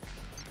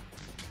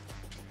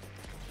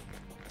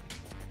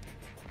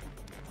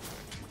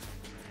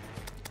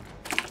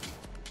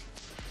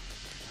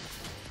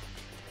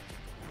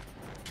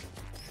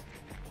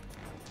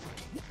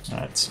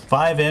 That's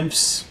 5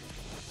 imps.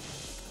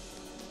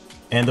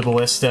 And the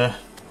ballista.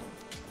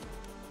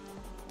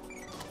 I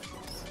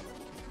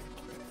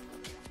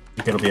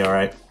think it'll be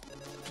alright.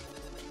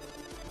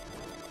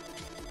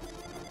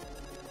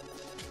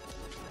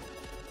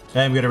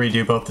 I'm going to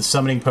redo both the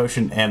summoning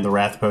potion and the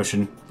wrath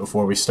potion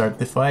before we start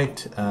the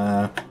fight.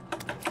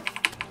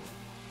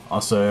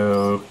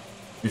 Also,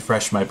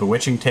 refresh my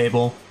bewitching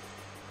table.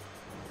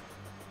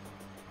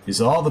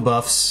 Use all the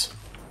buffs.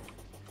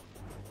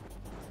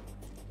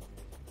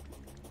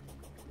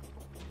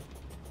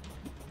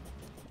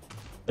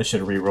 I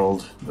should have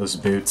re-rolled those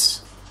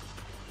boots.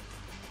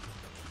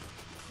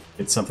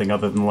 It's something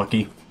other than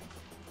lucky.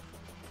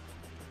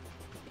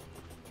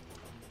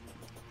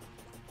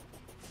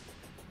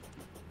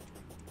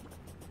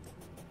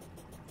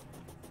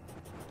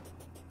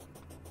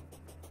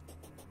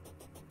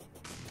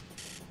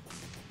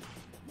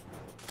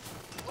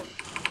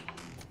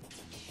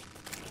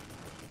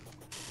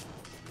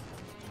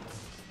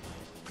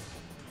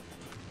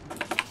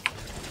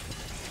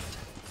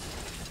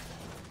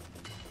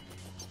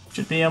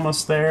 Should be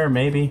almost there,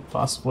 maybe,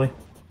 possibly.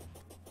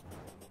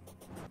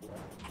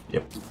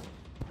 Yep.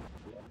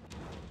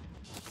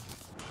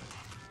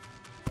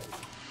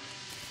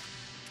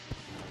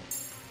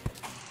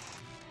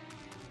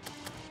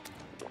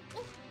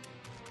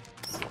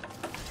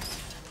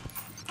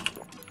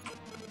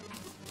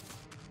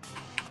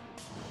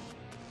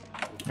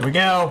 Here we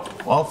go.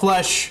 All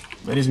flesh,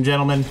 ladies and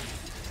gentlemen.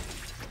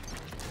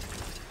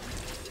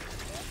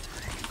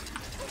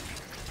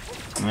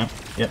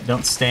 Yep,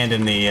 don't stand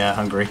in the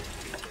hungry.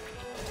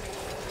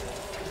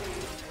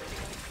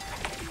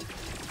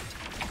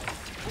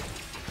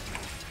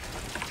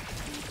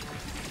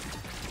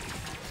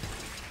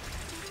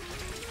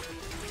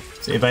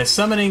 See, by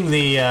summoning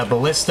the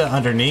ballista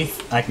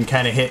underneath, I can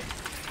kind of hit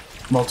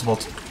multiple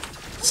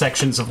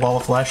sections of wall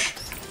of flesh.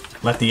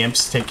 Let the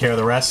imps take care of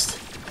the rest.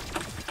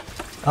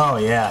 Oh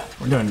yeah,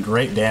 we're doing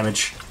great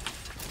damage.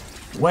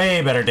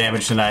 Way better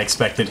damage than I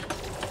expected.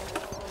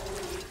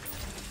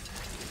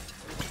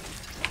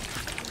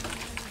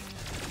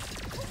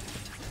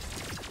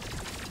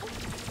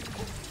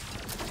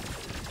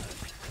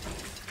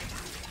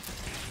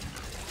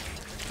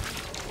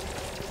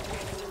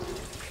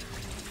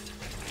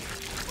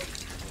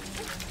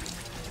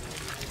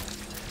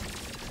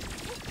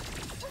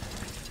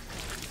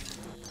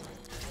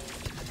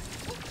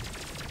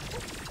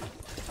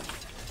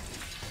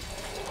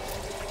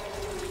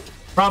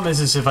 Problem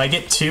is if I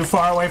get too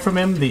far away from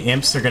him, the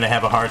imps are going to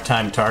have a hard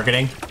time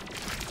targeting.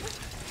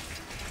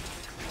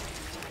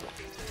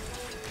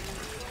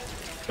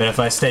 But if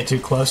I stay too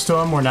close to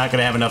him, we're not going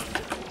to have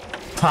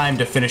enough time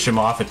to finish him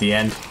off at the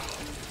end.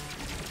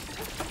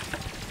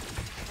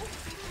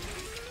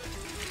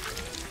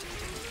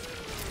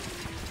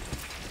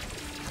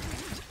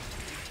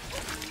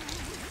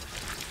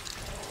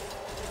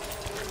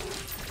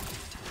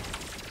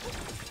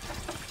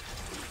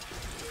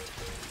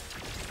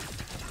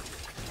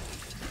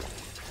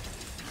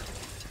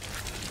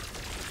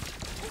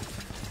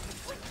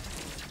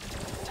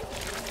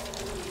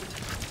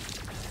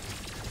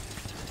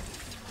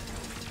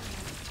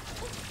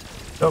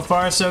 So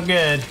far, so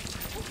good.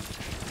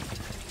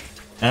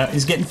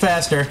 He's getting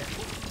faster.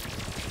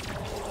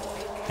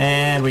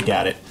 And we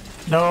got it.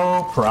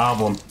 No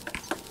problem.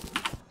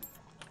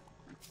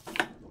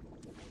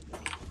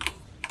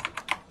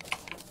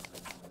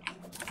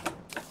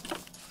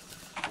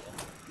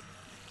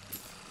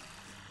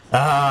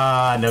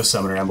 Ah, no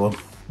summoner emblem.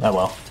 Oh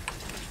well.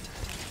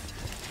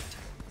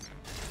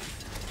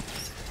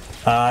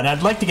 And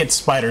I'd like to get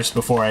spiders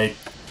before I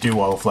do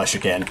wall of flesh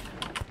again.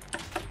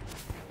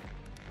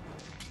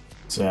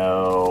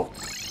 So,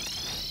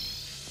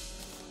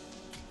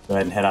 go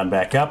ahead and head on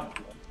back up.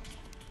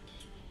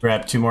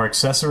 Grab 2 more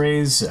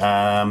accessories.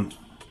 Not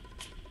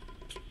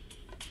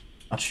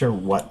sure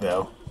what,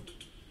 though.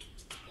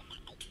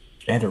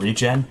 And a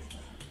regen.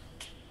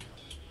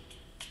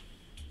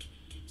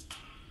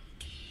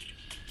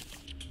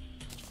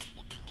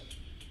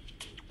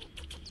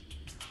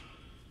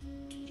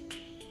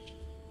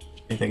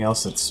 Anything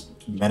else that's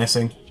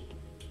menacing?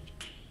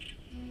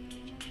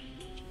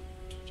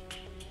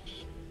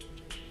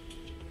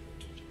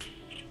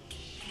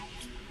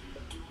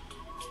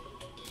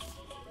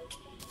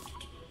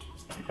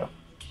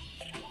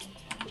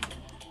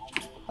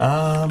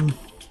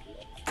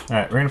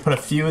 Alright, we're gonna put a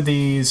few of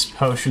these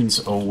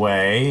potions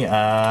away.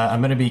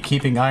 I'm gonna be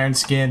keeping Iron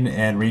Skin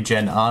and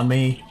Regen on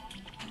me.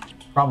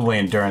 Probably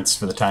Endurance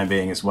for the time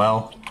being as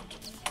well.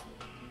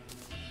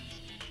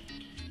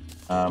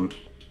 Go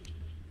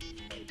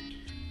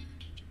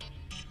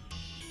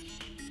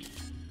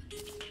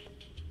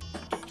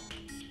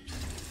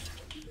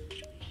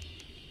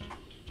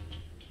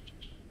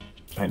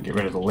ahead and get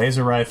rid of the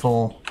laser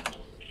rifle.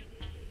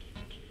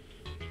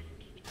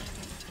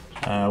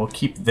 We'll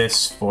keep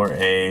this for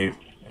a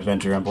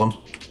Avenger emblem.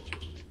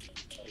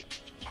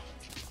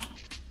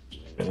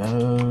 Get rid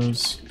of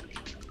those.